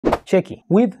shaky.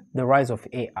 With the rise of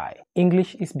AI,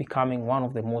 English is becoming one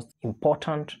of the most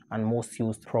important and most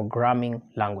used programming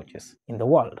languages in the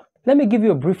world. Let me give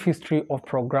you a brief history of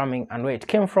programming and where it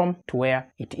came from to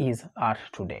where it is at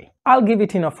today. I'll give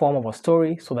it in a form of a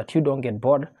story so that you don't get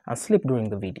bored and sleep during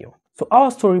the video. So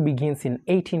our story begins in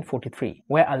 1843,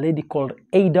 where a lady called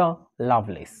Ada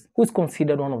Lovelace, who is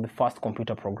considered one of the first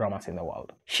computer programmers in the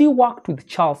world. She worked with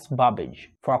Charles Babbage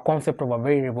for a concept of a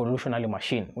very revolutionary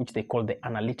machine, which they call the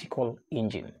analytical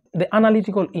engine. The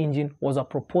analytical engine was a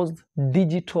proposed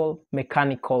digital,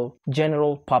 mechanical,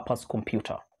 general-purpose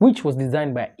computer, which was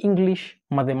designed by an English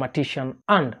mathematician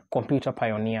and computer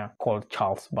pioneer called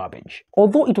Charles Babbage.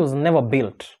 Although it was never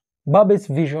built, Babbage's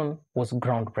vision was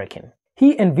groundbreaking.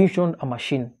 He envisioned a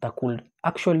machine that could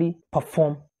actually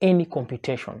perform any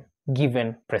computation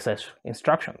given precise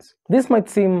instructions. This might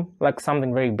seem like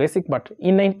something very basic, but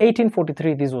in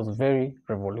 1843 this was very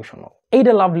revolutionary.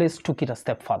 Ada Lovelace took it a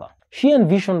step further. She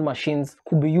envisioned machines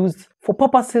could be used for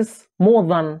purposes more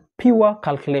than pure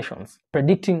calculations,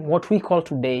 predicting what we call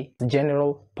today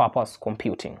general purpose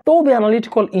computing. Though the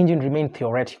analytical engine remained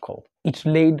theoretical, it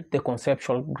laid the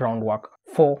conceptual groundwork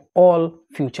for all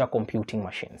future computing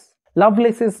machines.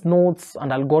 Lovelace's notes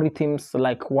and algorithms,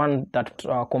 like one that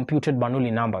computed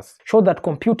Bernoulli numbers, showed that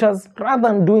computers, rather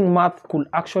than doing math, could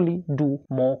actually do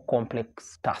more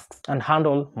complex tasks and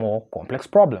handle more complex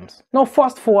problems. Now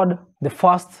fast forward, the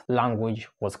first language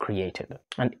was created,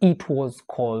 and it was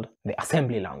called the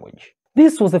assembly language.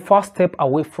 This was the first step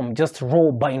away from just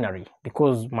raw binary,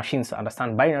 because machines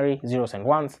understand binary, zeros and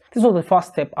ones. This was the first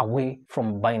step away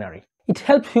from binary. It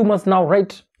helped humans now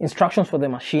write instructions for the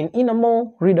machine in a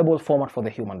more readable format for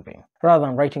the human being, rather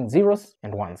than writing zeros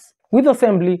and ones. With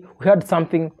assembly, we had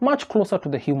something much closer to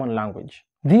the human language.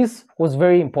 This was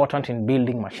very important in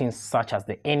building machines such as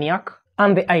the ENIAC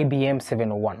and the IBM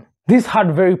 701. This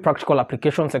had very practical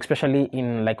applications, especially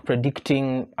in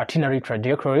predicting artillery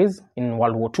trajectories in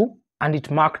World War II. And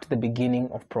it marked the beginning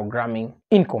of programming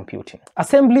in computing.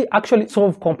 Assembly actually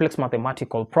solved complex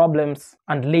mathematical problems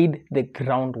and laid the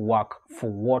groundwork for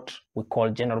what we call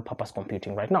general purpose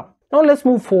computing right now. Now let's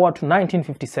move forward to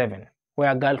 1957, where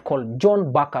a guy called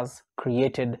John Backus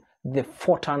created the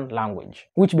Fortran language,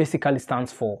 which basically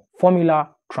stands for Formula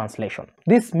Translation.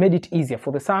 This made it easier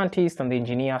for the scientists and the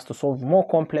engineers to solve more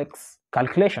complex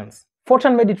calculations.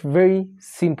 Fortran made it very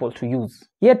simple to use,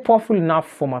 yet powerful enough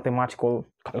for mathematical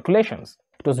calculations.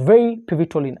 It was very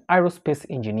pivotal in aerospace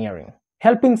engineering,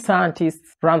 helping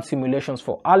scientists run simulations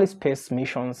for early space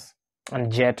missions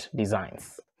and jet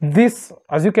designs. This,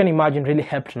 as you can imagine, really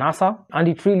helped NASA, and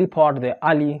it really powered the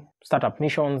early startup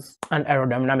missions and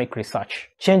aerodynamic research,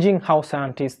 changing how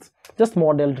scientists just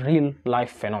modeled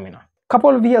real-life phenomena. A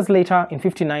couple of years later, in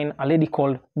 1959, a lady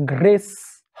called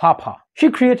Grace Harper,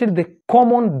 she created the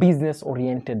Common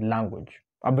Business-Oriented Language,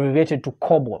 abbreviated to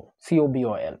COBOL,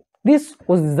 C-O-B-O-L. This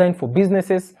was designed for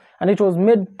businesses, and it was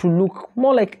made to look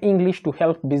more like English to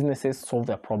help businesses solve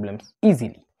their problems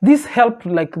easily. This helped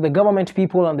the government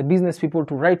people and the business people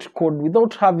to write code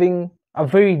without having a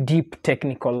very deep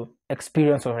technical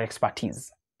experience or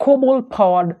expertise. COBOL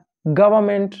powered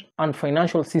government and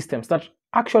financial systems that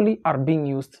actually are being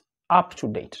used up to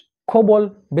date.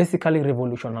 COBOL basically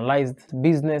revolutionized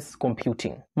business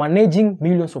computing, managing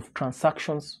millions of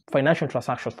transactions, financial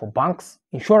transactions for banks,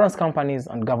 insurance companies,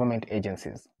 and government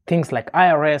agencies. Things like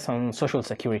IRS and Social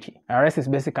Security. IRS is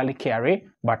basically KRA,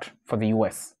 but for the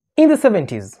US. In the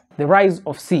 70s, the rise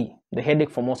of C, the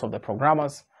headache for most of the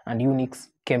programmers, and Unix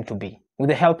came to be, with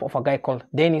the help of a guy called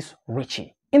Dennis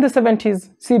Ritchie. In the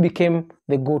 70s, C became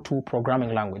the go-to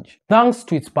programming language, thanks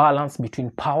to its balance between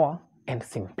power and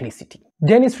simplicity.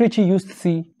 Dennis Ritchie used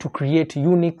C to create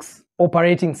Unix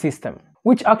operating system,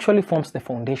 which actually forms the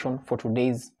foundation for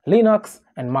today's Linux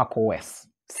and Mac OS.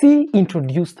 C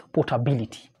introduced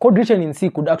portability. Code written in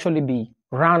C could actually be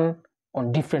run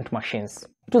on different machines.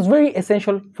 It was very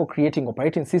essential for creating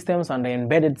operating systems and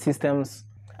embedded systems,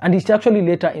 and it actually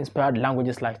later inspired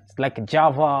languages like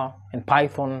Java and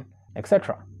Python,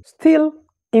 etc. Still,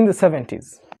 in the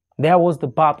 70s, there was the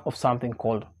birth of something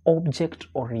called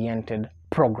object-oriented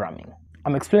programming.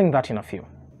 I'm explaining that in a few.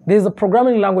 There's a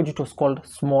programming language which was called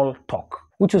Smalltalk,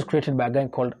 which was created by a guy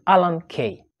called Alan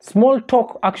Kay.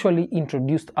 Smalltalk actually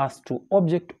introduced us to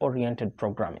object-oriented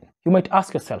programming. You might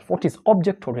ask yourself, what is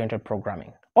object-oriented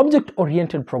programming?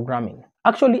 Object-oriented programming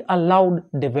actually allowed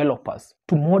developers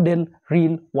to model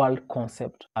real-world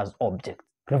concepts as objects,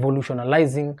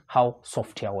 revolutionizing how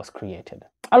software was created.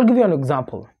 I'll give you an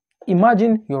example.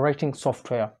 Imagine you're writing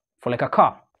software for a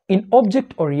car. In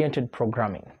object-oriented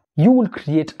programming, you will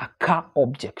create a car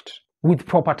object with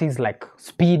properties like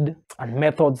speed and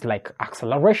methods like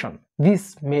acceleration.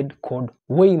 This made code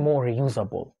way more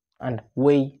reusable and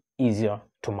way easier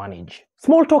to manage.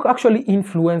 Smalltalk actually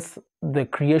influenced the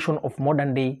creation of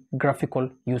modern-day graphical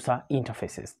user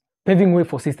interfaces, paving way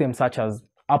for systems such as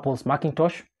Apple's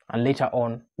Macintosh and later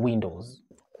on Windows.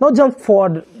 Not jump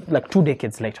forward like 2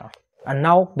 decades later, and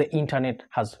now the internet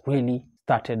has really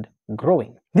started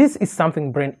growing. This is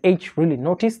something Brain H really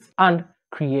noticed and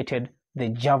created the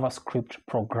JavaScript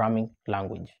programming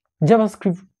language.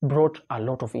 JavaScript brought a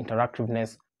lot of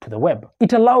interactiveness to the web.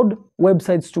 It allowed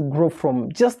websites to grow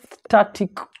from just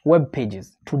static web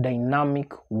pages to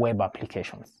dynamic web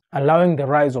applications, allowing the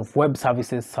rise of web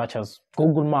services such as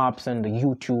Google Maps and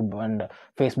YouTube and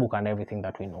Facebook and everything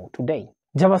that we know today.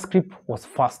 JavaScript was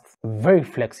fast, very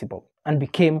flexible, and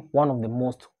became one of the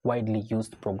most widely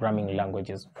used programming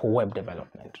languages for web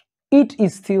development. It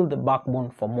is still the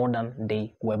backbone for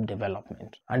modern-day web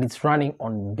development, and it's running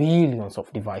on billions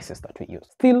of devices that we use.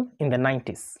 Still in the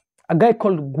 90s, a guy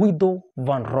called Guido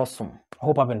van Rossum, I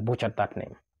hope I haven't butchered that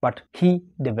name, but he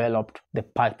developed the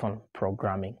Python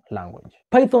programming language.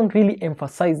 Python really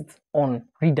emphasized on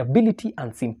readability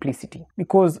and simplicity,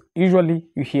 because usually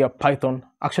you hear Python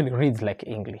actually reads like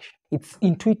English. Its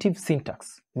intuitive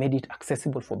syntax made it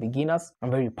accessible for beginners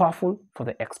and very powerful for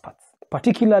the experts,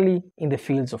 particularly in the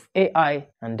fields of AI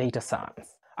and data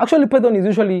science. Actually, Python is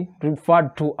usually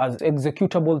referred to as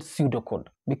executable pseudocode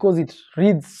because it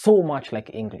reads so much like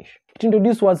English. It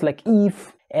introduced words like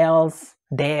if, else,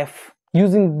 def,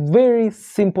 using very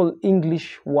simple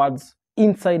English words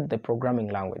inside the programming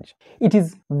language. It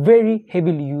is very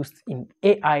heavily used in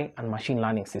AI and machine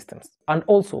learning systems, and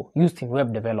also used in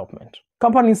web development.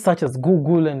 Companies such as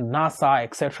Google and NASA,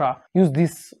 etc. use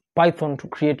this Python to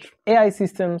create AI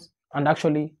systems and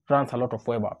actually runs a lot of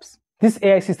web apps. These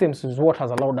AI systems is what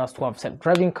has allowed us to have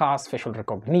self-driving cars, facial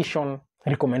recognition,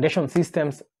 recommendation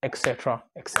systems, etc.,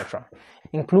 etc.,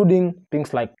 including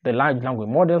things like the large language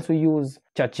models we use,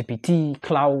 ChatGPT,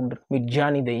 Cloud,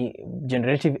 Midjourney, the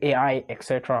generative AI,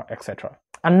 etc., etc.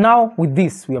 And now with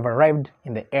this, we have arrived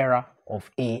in the era of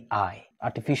AI,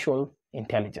 artificial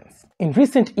intelligence. In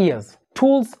recent years,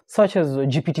 tools such as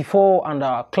GPT-4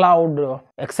 and Cloud,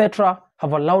 etc.,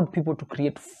 have allowed people to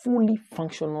create fully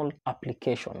functional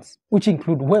applications, which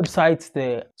include websites,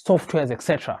 the softwares,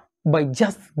 etc., by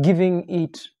just giving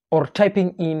it or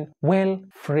typing in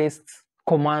well-phrased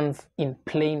commands in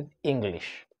plain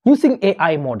English. Using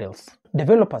AI models,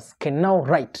 developers can now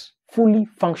write fully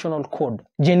functional code,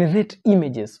 generate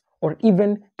images, or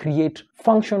even create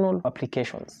functional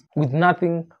applications with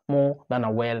nothing more than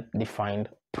a well-defined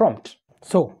prompt.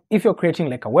 So, if you're creating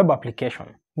like a web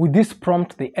application, with this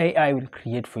prompt, the AI will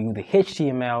create for you the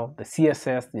HTML, the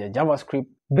CSS, the JavaScript,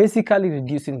 basically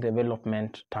reducing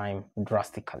development time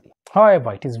drastically.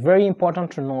 However, it is very important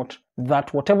to note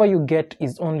that whatever you get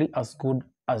is only as good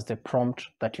as the prompt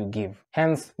that you give.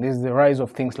 Hence, there's the rise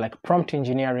of things like prompt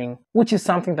engineering, which is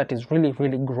something that is really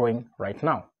growing right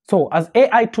now. So, as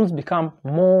AI tools become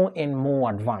more and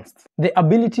more advanced, the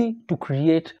ability to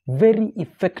create very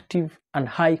effective and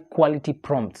high quality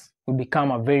prompts will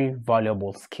become a very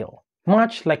valuable skill,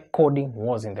 much like coding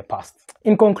was in the past.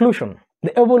 In conclusion,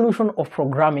 the evolution of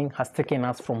programming has taken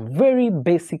us from very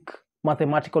basic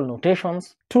mathematical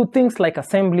notations to things like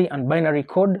assembly and binary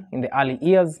code in the early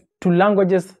years to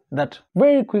languages that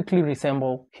very quickly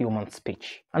resemble human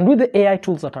speech. And with the AI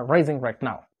tools that are rising right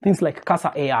now, things like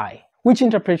Casa AI, which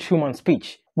interprets human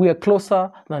speech, we are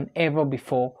closer than ever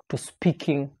before to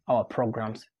speaking our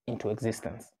programs into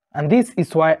existence. And this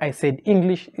is why I said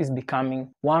English is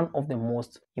becoming one of the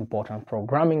most important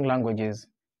programming languages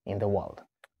in the world.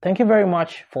 Thank you very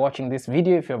much for watching this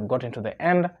video. If you have gotten to the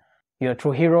end, you're a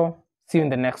true hero. See you in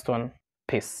the next one.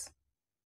 Peace.